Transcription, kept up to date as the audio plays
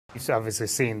You've obviously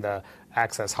seen the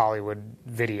Access Hollywood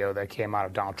video that came out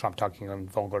of Donald Trump talking in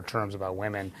vulgar terms about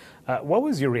women. What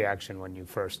was your reaction when you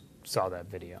first saw that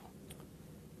video?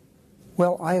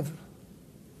 Well,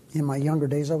 in my younger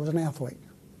days, I was an athlete.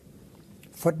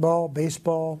 Football,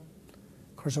 baseball.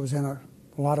 Of course, I was in a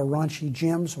lot of raunchy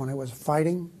gyms when I was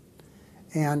fighting.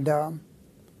 And,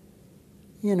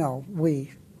 you know,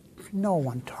 no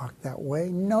one talked that way.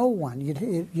 No one.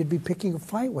 You'd be picking a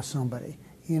fight with somebody,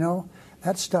 you know.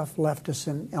 That stuff left us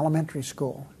in elementary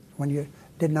school when you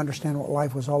didn't understand what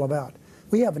life was all about.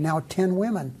 We have now 10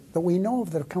 women that we know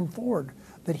of that have come forward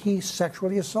that he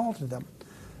sexually assaulted them.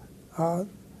 You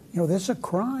know, this is a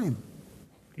crime.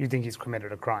 You think he's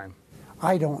committed a crime?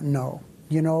 I don't know.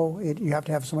 You know, you have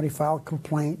to have somebody file a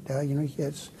complaint. You know,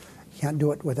 you can't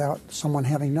do it without someone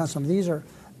having done something.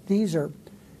 These are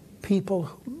people,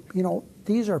 you know,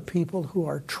 these are people who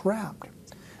are trapped.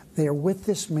 They are with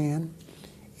this man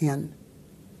in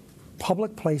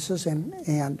public places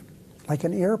and like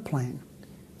an airplane,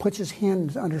 puts his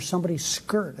hand under somebody's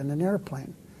skirt in an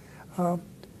airplane.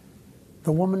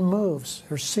 The woman moves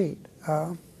her seat.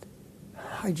 For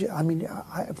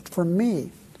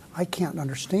me, I can't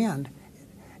understand.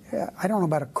 I don't know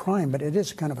about a crime, but it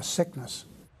is kind of a sickness.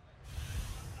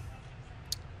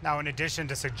 Now, in addition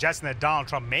to suggesting that Donald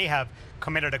Trump may have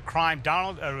committed a crime,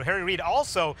 Harry Reid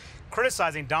also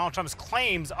criticizing Donald Trump's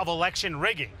claims of election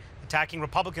rigging, attacking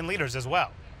Republican leaders as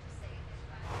well.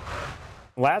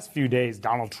 Last few days,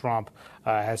 Donald Trump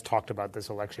has talked about this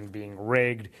election being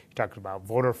rigged. He talked about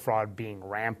voter fraud being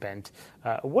rampant.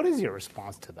 What is your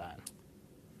response to that?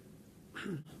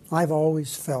 I've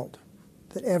always felt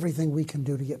that everything we can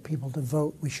do to get people to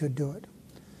vote, we should do it.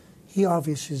 He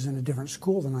obviously is in a different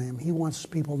school than I am. He wants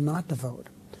people not to vote.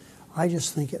 I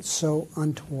just think it's so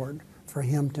untoward for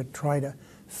him to try to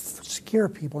scare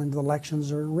people into the elections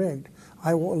that are rigged.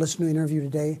 I listened to an interview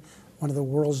today, one of the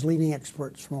world's leading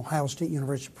experts from Ohio State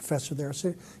University, professor there,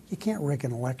 said, you can't rig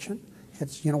an election.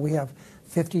 It's, you know, we have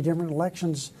 50 different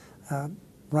elections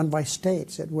run by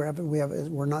states.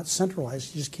 We're not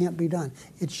centralized. It just can't be done.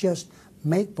 It's just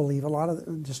make-believe,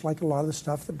 just like a lot of the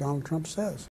stuff that Donald Trump says.